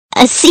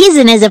A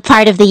season is a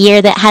part of the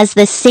year that has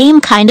the same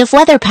kind of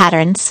weather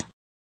patterns.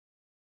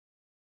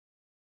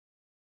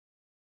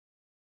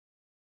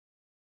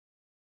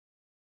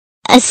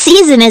 A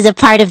season is a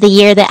part of the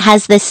year that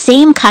has the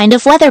same kind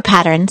of weather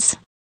patterns.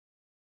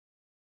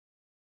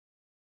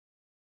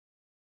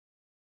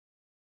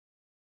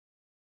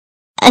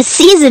 A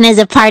season is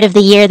a part of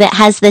the year that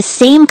has the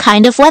same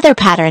kind of weather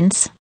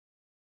patterns.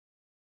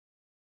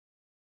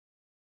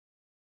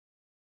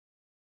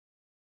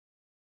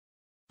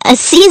 A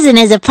season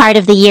is a part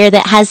of the year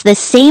that has the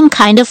same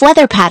kind of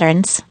weather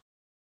patterns.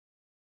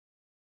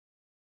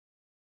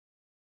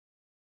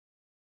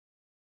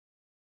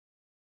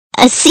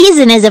 A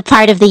season is a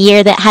part of the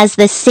year that has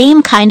the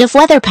same kind of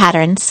weather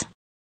patterns.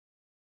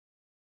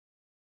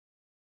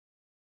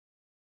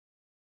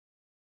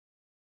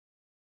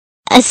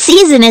 A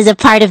season is a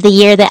part of the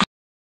year that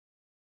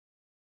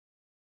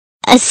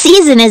A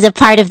season is a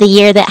part of the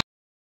year that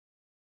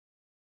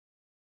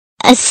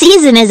A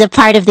season is a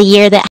part of the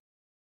year that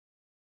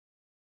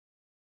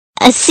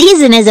A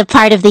season is a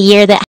part of the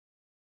year that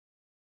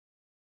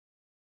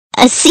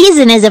A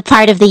season is a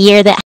part of the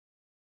year that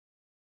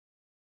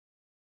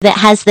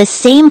has the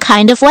same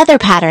kind of weather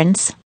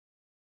patterns.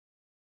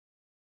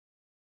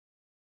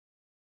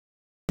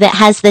 That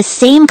has the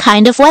same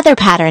kind of weather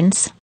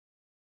patterns.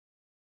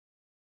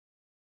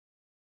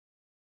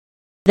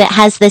 That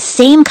has the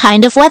same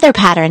kind of weather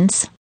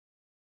patterns.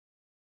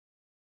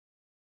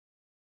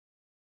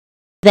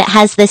 That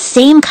has the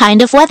same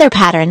kind of weather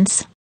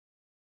patterns.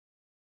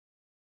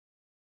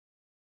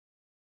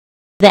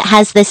 That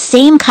has the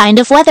same kind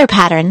of weather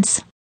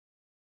patterns.